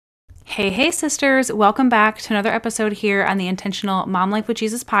Hey, sisters. Welcome back to another episode here on the Intentional Mom Life with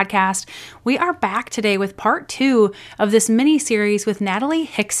Jesus podcast. We are back today with part 2 of this mini series with Natalie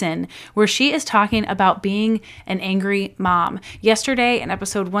Hixson, where she is talking about being an angry mom. Yesterday, in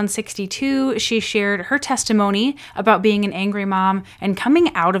episode 162, she shared her testimony about being an angry mom and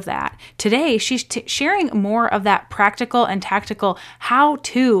coming out of that. Today, she's sharing more of that practical and tactical how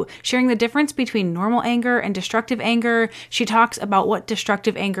to, sharing the difference between normal anger and destructive anger. She talks about what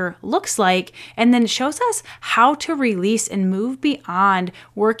destructive anger looks like, and then shows us how to release and move beyond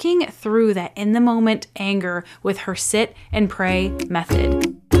working through that in the moment anger with her sit and pray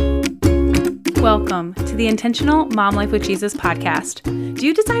method. Welcome to the Intentional Mom Life with Jesus podcast. Do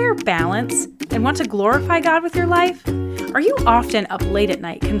you desire balance and want to glorify God with your life? Are you often up late at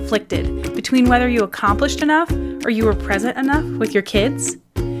night conflicted between whether you accomplished enough or you were present enough with your kids?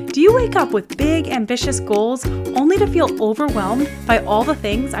 Do you wake up with big, ambitious goals only to feel overwhelmed by all the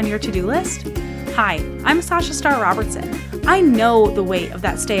things on your to-do list? Hi, I'm Sasha Starr Robertson. I know the weight of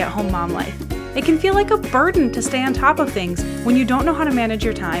that stay-at-home mom life. It can feel like a burden to stay on top of things when you don't know how to manage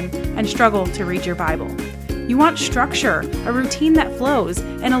your time and struggle to read your Bible. You want structure, a routine that flows,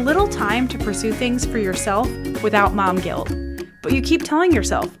 and a little time to pursue things for yourself without mom guilt. But you keep telling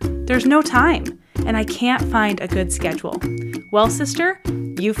yourself, there's no time, and I can't find a good schedule. Well, sister,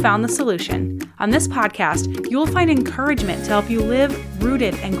 you found the solution. On this podcast, you will find encouragement to help you live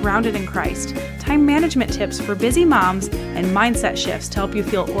rooted and grounded in Christ, time management tips for busy moms, and mindset shifts to help you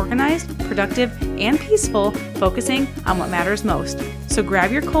feel organized, productive, and peaceful, focusing on what matters most. So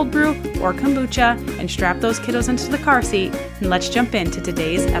grab your cold brew or kombucha and strap those kiddos into the car seat, and let's jump into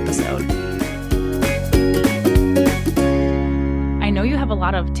today's episode. I know you have a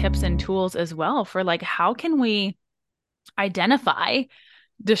lot of tips and tools as well for how can we identify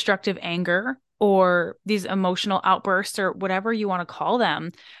destructive anger or these emotional outbursts or whatever you want to call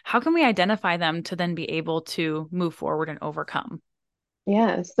them. How can we identify them to then be able to move forward and overcome?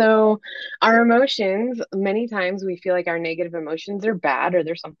 Yeah, so our emotions, many times we feel like our negative emotions are bad or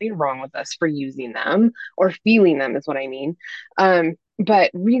there's something wrong with us for using them or feeling them, is what I mean.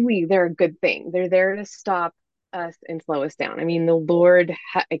 But really, they're a good thing. They're there to stop us and slow us down. I mean, the Lord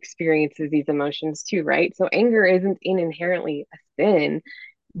experiences these emotions too, right? So anger isn't inherently a sin,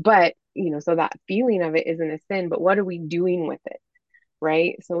 but so that feeling of it isn't a sin, but what are we doing with it,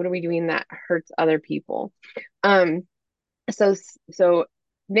 right? So what are we doing that hurts other people? Um, so so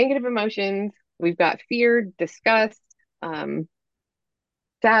negative emotions, we've got fear, disgust, um,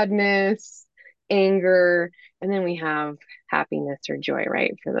 sadness, anger, and then we have happiness or joy,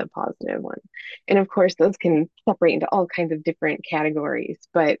 right, for the positive one. And of course, those can separate into all kinds of different categories,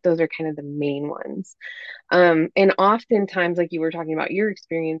 but those are kind of the main ones. And oftentimes, like you were talking about your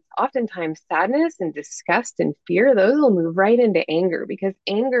experience, oftentimes sadness and disgust and fear, those will move right into anger because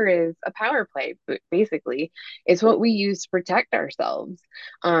anger is a power play, but basically. It's what we use to protect ourselves.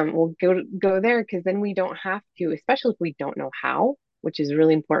 We'll go there because then we don't have to, especially if we don't know how, which is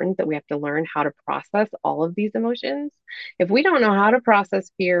really important that we have to learn how to process all of these emotions. If we don't know how to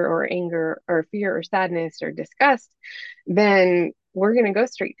process fear or anger or fear or sadness or disgust, then we're going to go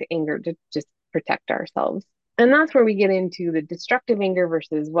straight to anger to just protect ourselves. And that's where we get into the destructive anger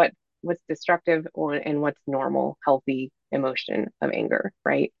versus what's destructive and what's normal, healthy emotion of anger,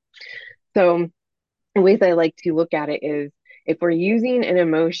 right? So the ways I like to look at it is if we're using an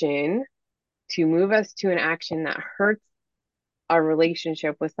emotion to move us to an action that hurts our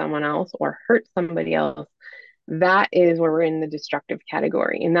relationship with someone else or hurts somebody else, that is where we're in the destructive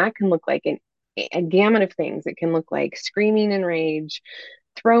category. And that can look like a gamut of things. It can look like screaming in rage,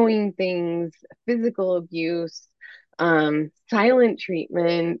 throwing things, physical abuse, silent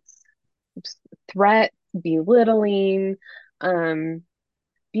treatment, threats, belittling, um,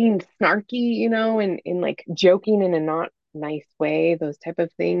 being snarky, and like joking in a not nice way, those type of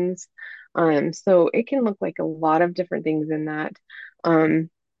things. So it can look like a lot of different things in that. Um,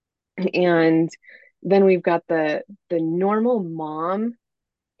 and then we've got the normal mom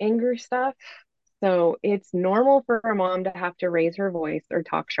anger stuff. So it's normal for a mom to have to raise her voice or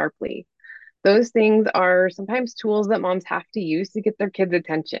talk sharply. Those things are sometimes tools that moms have to use to get their kids'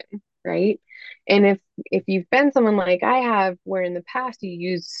 attention, right? And if you've been someone like I have, where in the past you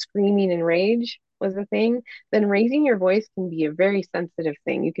used screaming and rage was a thing, then raising your voice can be a very sensitive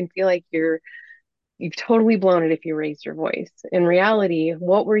thing. You can feel like you've totally blown it if you raised your voice. In reality,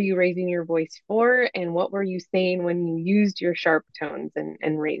 what were you raising your voice for? And what were you saying when you used your sharp tones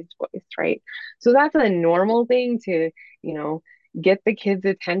and raised voice, right? So that's a normal thing to, you know, get the kids'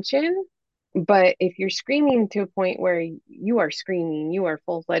 attention. But if you're screaming to a point where you are screaming, you are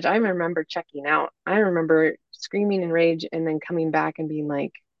full fledged. I remember checking out. I remember screaming in rage and then coming back and being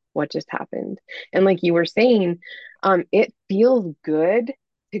like, what just happened. And like you were saying, it feels good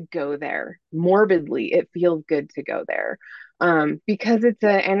to go there. Morbidly, it feels good to go there, because it's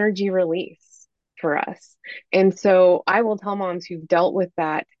an energy release for us. And so I will tell moms who've dealt with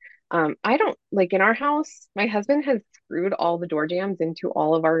that. I don't like in our house, my husband has screwed all the door jambs into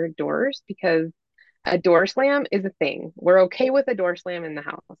all of our doors because a door slam is a thing. We're okay with a door slam in the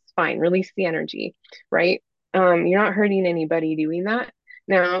house. Fine, release the energy, right? You're not hurting anybody doing that.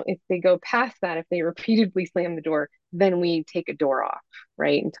 Now, if they go past that, if they repeatedly slam the door, then we take a door off,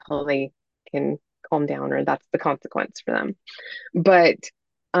 right? Until they can calm down, or that's the consequence for them. But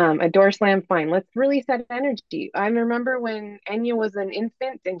a door slam, fine. Let's release that energy. I remember when Enya was an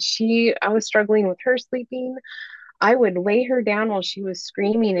infant and I was struggling with her sleeping. I would lay her down while she was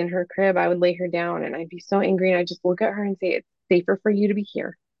screaming in her crib. I would lay her down and I'd be so angry. And I'd just look at her and say, it's safer for you to be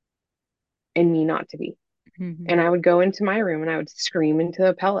here and me not to be. Mm-hmm. And I would go into my room and I would scream into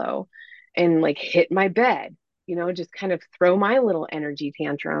a pillow and like hit my bed, just kind of throw my little energy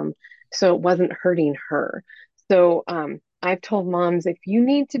tantrum so it wasn't hurting her. So I've told moms, if you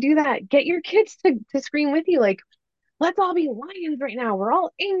need to do that, get your kids to scream with you. Like, let's all be lions right now. We're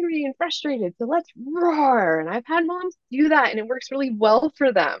all angry and frustrated. So let's roar. And I've had moms do that and it works really well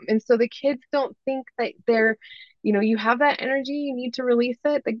for them. And so the kids don't think that you have that energy, you need to release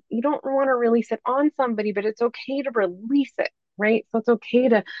it. Like, you don't want to release it on somebody, but it's okay to release it, right? So it's okay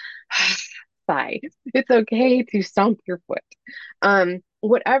to sigh. It's okay to stomp your foot.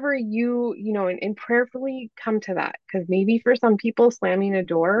 Whatever and prayerfully come to that. Because maybe for some people, slamming a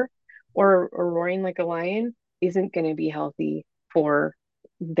door or roaring like a lion isn't going to be healthy for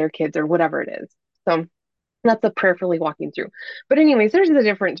their kids or whatever it is. So that's a prayerfully walking through. But anyways, there's the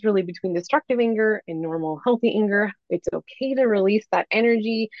difference really between destructive anger and normal healthy anger. It's okay to release that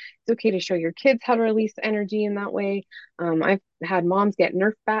energy. It's okay to show your kids how to release energy in that way. I've had moms get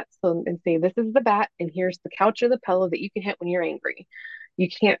Nerf bats and say, this is the bat, and here's the couch or the pillow that you can hit when you're angry. You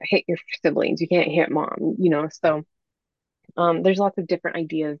can't hit your siblings. You can't hit mom. So there's lots of different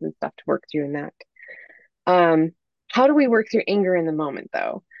ideas and stuff to work through in that. How do we work through anger in the moment,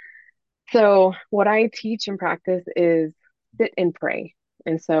 though? So, what I teach and practice is sit and pray.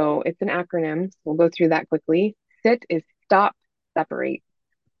 And so it's an acronym. So we'll go through that quickly. Sit is stop, separate.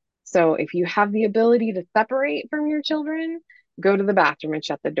 So, if you have the ability to separate from your children, go to the bathroom and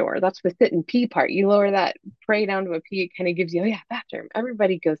shut the door. That's the sit and pee part. You lower that pray down to a pee, it kind of gives you, oh, yeah, bathroom.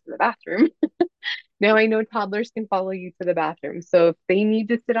 Everybody goes to the bathroom. Now I know toddlers can follow you to the bathroom. So if they need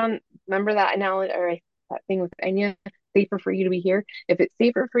to sit on, remember that analogy or that thing with Enya, safer for you to be here. If it's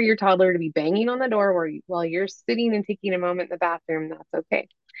safer for your toddler to be banging on the door while you're sitting and taking a moment in the bathroom, that's okay.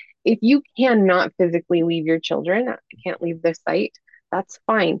 If you cannot physically leave your children, can't leave the site, that's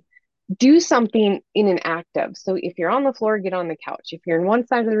fine. Do something in an active. So if you're on the floor, get on the couch. If you're in one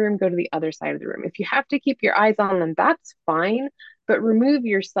side of the room, go to the other side of the room. If you have to keep your eyes on them, that's fine, but remove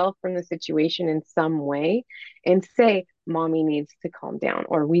yourself from the situation in some way and say, mommy needs to calm down,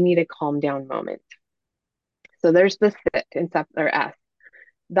 or we need a calm down moment. So there's the sit and or S.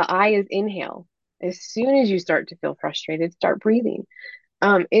 The I is inhale. As soon as you start to feel frustrated, start breathing.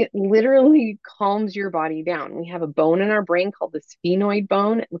 It literally calms your body down. We have a bone in our brain called the sphenoid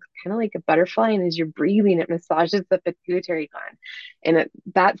bone. It looks kind of like a butterfly, and as you're breathing, it massages the pituitary gland, and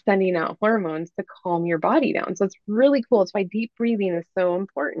that's sending out hormones to calm your body down. So it's really cool. It's why deep breathing is so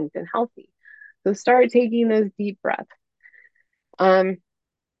important and healthy. So start taking those deep breaths. Um,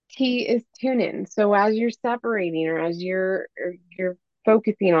 T is tune in. So as you're separating or as you're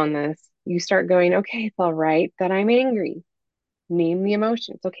focusing on this, you start going, okay, it's all right that I'm angry. Name the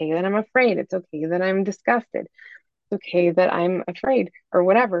emotion. It's okay that I'm afraid. It's okay that I'm disgusted. It's okay that I'm afraid or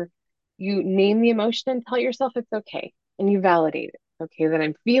whatever. You name the emotion and tell yourself it's okay. And you validate it. It's okay that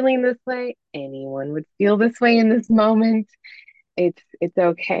I'm feeling this way. Anyone would feel this way in this moment. It's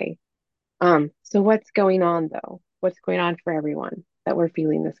okay. So what's going on though? What's going on for everyone that we're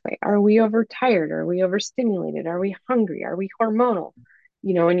feeling this way? Are we overtired? Are we overstimulated? Are we hungry? Are we hormonal?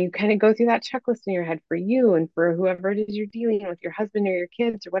 And you kind of go through that checklist in your head for you and for whoever it is you're dealing with, your husband or your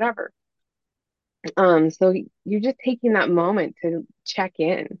kids or whatever. So you're just taking that moment to check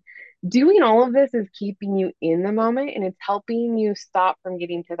in. Doing all of this is keeping you in the moment and it's helping you stop from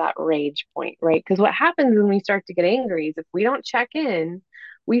getting to that rage point, right? Because what happens when we start to get angry is if we don't check in,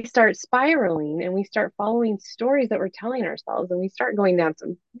 we start spiraling and we start following stories that we're telling ourselves and we start going down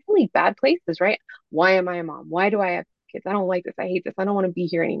some really bad places, right? Why am I a mom? Why do I have kids? I don't like this. I hate this. I don't want to be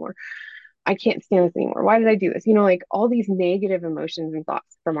here anymore. I can't stand this anymore. Why did I do this? Like all these negative emotions and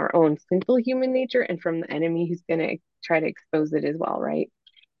thoughts from our own simple human nature and from the enemy who's going to try to expose it as well, right?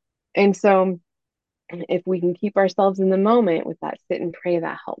 And so if we can keep ourselves in the moment with that sit and pray,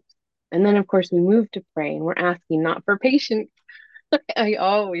 that helps. And then, of course, we move to pray and we're asking not for patience. I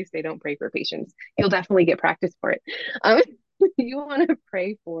always say don't pray for patience. You'll definitely get practice for it. Um, you want to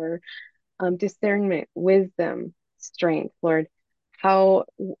pray for discernment, wisdom, strength. Lord,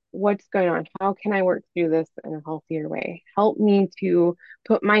 what's going on? How can I work through this in a healthier way? Help me to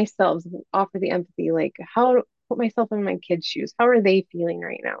put myself, offer the empathy, like how put myself in my kids' shoes. How are they feeling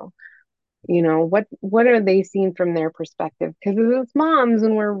right now? What are they seeing from their perspective? Because as moms,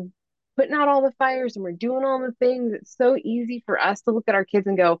 when we're putting out all the fires and we're doing all the things, it's so easy for us to look at our kids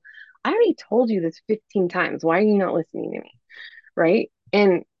and go, I already told you this 15 times. Why are you not listening to me? Right.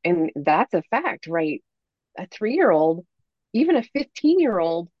 And that's a fact, right? A 3-year old, even a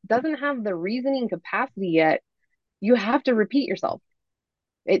 15-year-old doesn't have the reasoning capacity yet. You have to repeat yourself.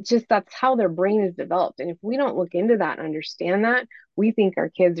 It just, that's how their brain is developed. And if we don't look into that and understand that, we think our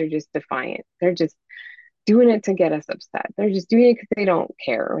kids are just defiant. They're just doing it to get us upset. They're just doing it because they don't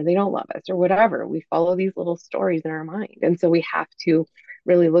care or they don't love us or whatever. We follow these little stories in our mind. And so we have to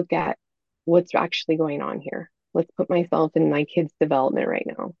really look at what's actually going on here. Let's put myself in my kid's development right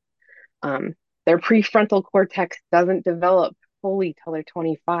now. Their prefrontal cortex doesn't develop fully till they're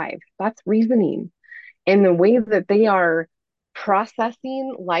 25. That's reasoning. And the way that they are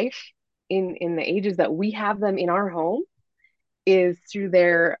processing life in the ages that we have them in our home is through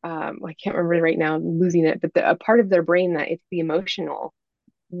their I can't remember right now, I'm losing it, but a part of their brain that it's the emotional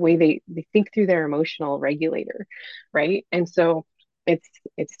way they think through their emotional regulator, right? And so it's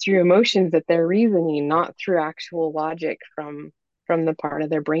through emotions that they're reasoning, not through actual logic from the part of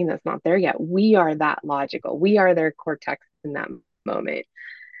their brain that's not there yet. We are that logical. We are their cortex in that moment.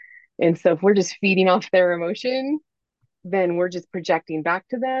 And so if we're just feeding off their emotion, then we're just projecting back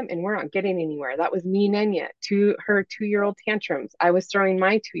to them and we're not getting anywhere. That was me, Nenya, to her 2-year-old tantrums. I was throwing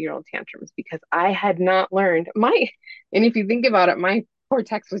my 2-year-old tantrums because I had not learned and if you think about it, my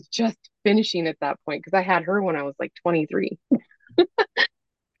cortex was just finishing at that point because I had her when I was like 23.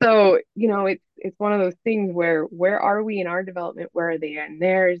 So, it's one of those things where are we in our development? Where are they in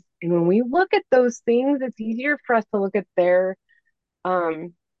theirs? And when we look at those things, it's easier for us to look at their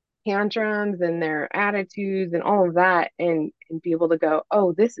um tantrums and their attitudes and all of that and be able to go,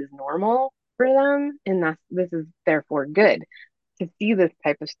 oh, this is normal for them and this is therefore good to see this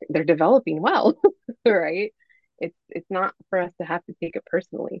type of they're developing well. Right? It's not for us to have to take it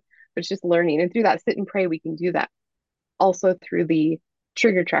personally, but it's just learning. And through that sit and pray, we can do that. Also through the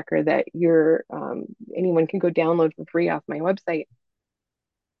trigger tracker that anyone can go download for free off my website,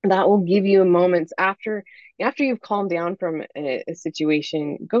 that will give you moments after you've calmed down from a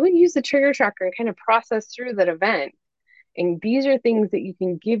situation. Go and use the trigger tracker and kind of process through that event. And these are things that you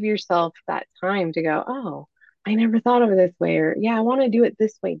can give yourself that time to go, oh, I never thought of it this way, or yeah, I want to do it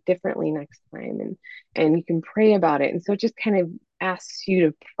this way differently next time. And you can pray about it. And so it just kind of asks you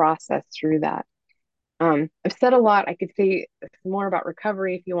to process through that. I've said a lot. I could say more about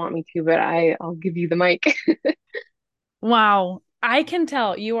recovery if you want me to, but I'll give you the mic. Wow. I can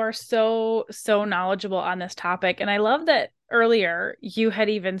tell you are so, so knowledgeable on this topic. And I love that earlier you had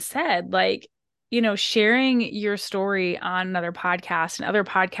even said, like, sharing your story on another podcast and other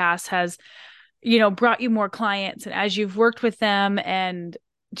podcasts has, brought you more clients. And as you've worked with them and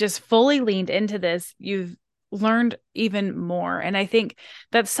just fully leaned into this, you've learned even more. And I think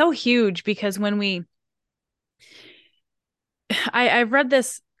that's so huge because I've read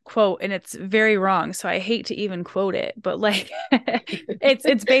this quote and it's very wrong, so I hate to even quote it, but like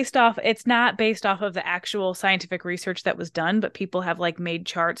it's not based off of the actual scientific research that was done, but people have like made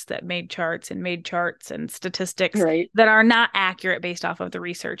charts and statistics Right. that are not accurate based off of the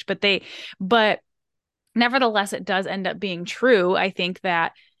research, but nevertheless it does end up being true. I think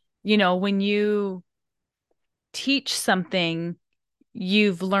that when you teach something,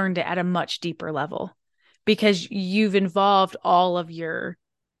 you've learned it at a much deeper level because you've involved all of your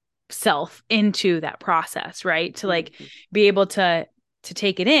self into that process, right? To like Mm-hmm. be able to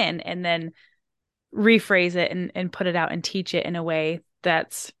take it in and then rephrase it and put it out and teach it in a way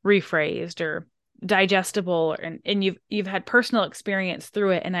that's rephrased or digestible, and you've had personal experience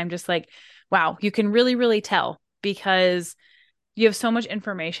through it. And I'm just like, wow, you can really, really tell because you have so much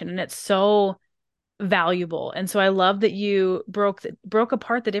information and it's so valuable. And so I love that you broke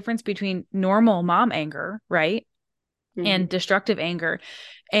apart the difference between normal mom anger, right? Mm-hmm. And destructive anger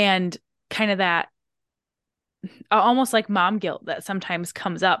and kind of that almost like mom guilt that sometimes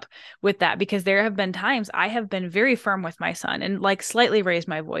comes up with that, because there have been times I have been very firm with my son and like slightly raised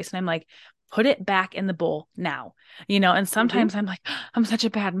my voice and I'm like, put it back in the bowl now, you know? And Hmm. sometimes I'm like, I'm such a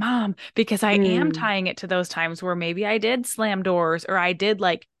bad mom because I am Mm. tying it to those times where maybe I did slam doors or I did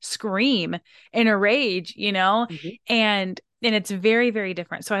like scream in a rage, you know? Hmm. And it's very, very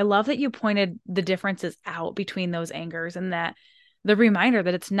different. So I love that you pointed the differences out between those angers and that the reminder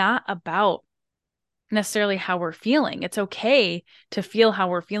that it's not about necessarily how we're feeling. It's okay to feel how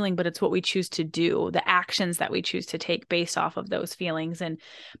we're feeling, but it's what we choose to do, the actions that we choose to take based off of those feelings. And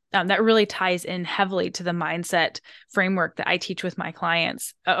that really ties in heavily to the mindset framework that I teach with my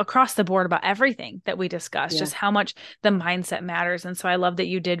clients across the board about everything that we discuss, Yeah. just how much the mindset matters. And so I love that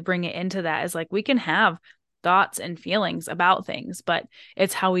you did bring it into that, is like we can have thoughts and feelings about things, but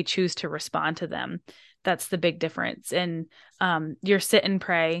it's how we choose to respond to them. That's the big difference. And your sit and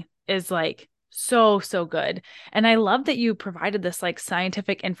pray is like so, so good. And I love that you provided this like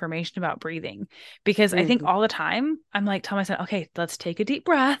scientific information about breathing, because I think Hmm. all the time I'm like, tell myself, okay, let's take a deep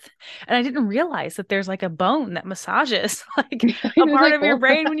breath. And I didn't realize that there's like a bone that massages like I a was part like, of your well,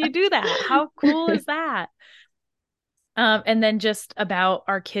 brain when you do that. How cool is that? And then just about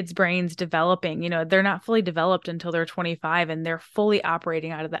our kids' brains developing, you know, they're not fully developed until they're 25 and they're fully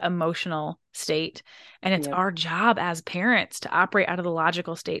operating out of the emotional state. And it's yep. our job as parents to operate out of the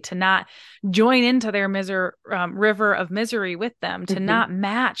logical state, to not join into their river of misery with them, to Hmm. not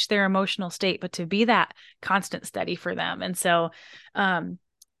match their emotional state, but to be that constant steady for them. And so,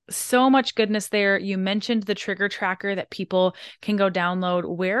 so much goodness there. You mentioned the trigger tracker that people can go download.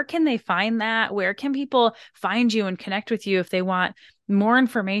 Where can they find that? Where can people find you and connect with you if they want more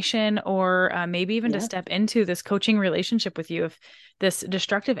information, or maybe even to Yeah. step into this coaching relationship with you if this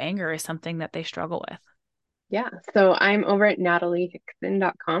destructive anger is something that they struggle with? Yeah. So I'm over at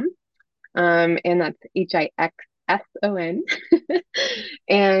nataliehixson.com. And that's Hixson.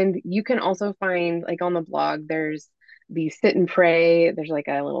 And you can also find, like, on the blog, there's the sit and pray. There's like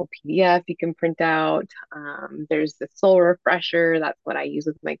a little PDF you can print out. There's the soul refresher. That's what I use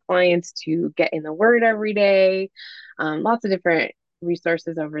with my clients to get in the word every day. Lots of different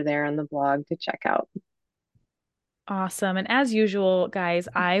resources over there on the blog to check out. Awesome. And as usual, guys,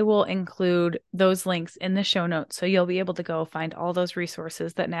 I will include those links in the show notes. So you'll be able to go find all those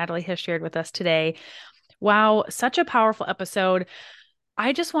resources that Natalie has shared with us today. Wow, such a powerful episode.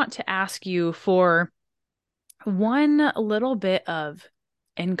 I just want to ask you for one little bit of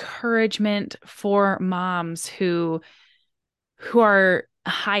encouragement for moms who are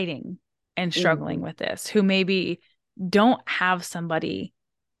hiding and struggling Hmm. with this, who maybe don't have somebody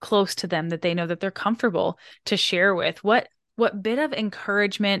close to them that they know that they're comfortable to share with. What bit of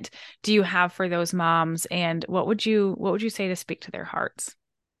encouragement do you have for those moms, and what would you say to speak to their hearts?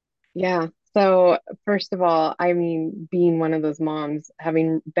 Yeah. So, first of all, I mean, being one of those moms,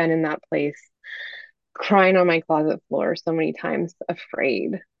 having been in that place, crying on my closet floor so many times,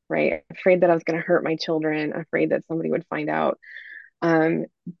 afraid, right? Afraid that I was going to hurt my children, afraid that somebody would find out. Um,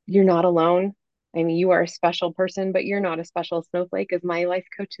 you're not alone. I mean, you are a special person, but you're not a special snowflake, as my life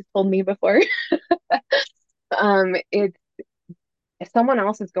coach has told me before. It's if someone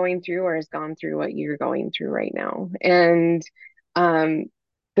else is going through or has gone through what you're going through right now. And um,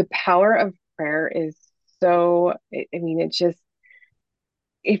 the power of prayer is so, I mean, it's just,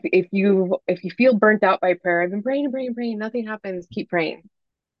 if you feel burnt out by prayer, I've been praying and praying and praying, nothing happens, keep praying.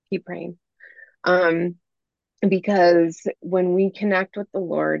 Um, because when we connect with the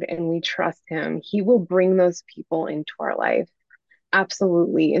Lord and we trust Him, He will bring those people into our life.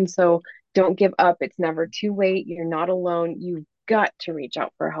 Absolutely. And so don't give up. It's never too late. You're not alone. You've got to reach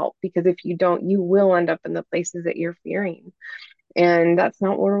out for help, because if you don't, you will end up in the places that you're fearing. And that's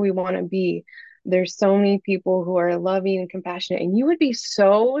not where we want to be. There's so many people who are loving and compassionate, and you would be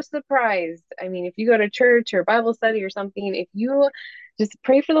so surprised. I mean, if you go to church or Bible study or something, if you just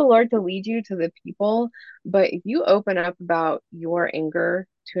pray for the Lord to lead you to the people, but if you open up about your anger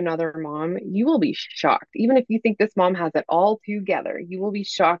to another mom, you will be shocked. Even if you think this mom has it all together, you will be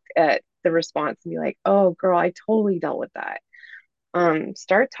shocked at the response and be like, oh, girl, I totally dealt with that.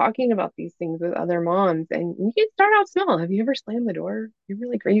 Start talking about these things with other moms, and you can start out small. Have you ever slammed the door? You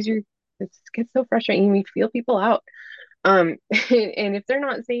really raise your it gets so frustrating. You feel people out. And if they're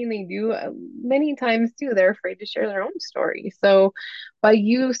not saying they do, many times too, they're afraid to share their own story. So by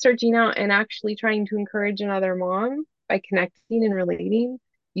you searching out and actually trying to encourage another mom by connecting and relating,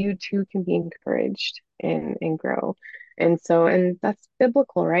 you too can be encouraged and grow. And that's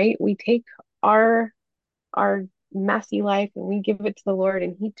biblical, right? We take our our messy life and we give it to the Lord,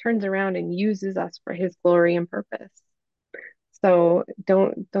 and He turns around and uses us for His glory and purpose. So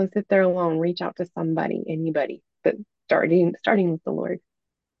don't sit there alone. Reach out to somebody, anybody, but starting with the Lord.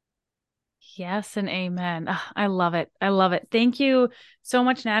 Yes and amen. Ah, I love it. I love it. Thank you so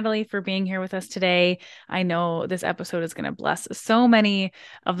much, Natalie, for being here with us today. I know this episode is going to bless so many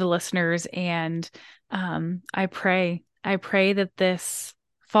of the listeners, and I pray that this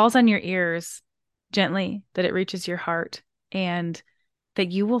falls on your ears gently, that it reaches your heart, and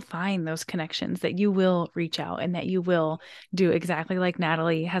that you will find those connections, that you will reach out, and that you will do exactly like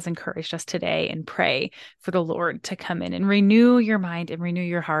Natalie has encouraged us today and pray for the Lord to come in and renew your mind and renew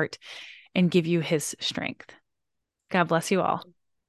your heart and give you his strength. God bless you all.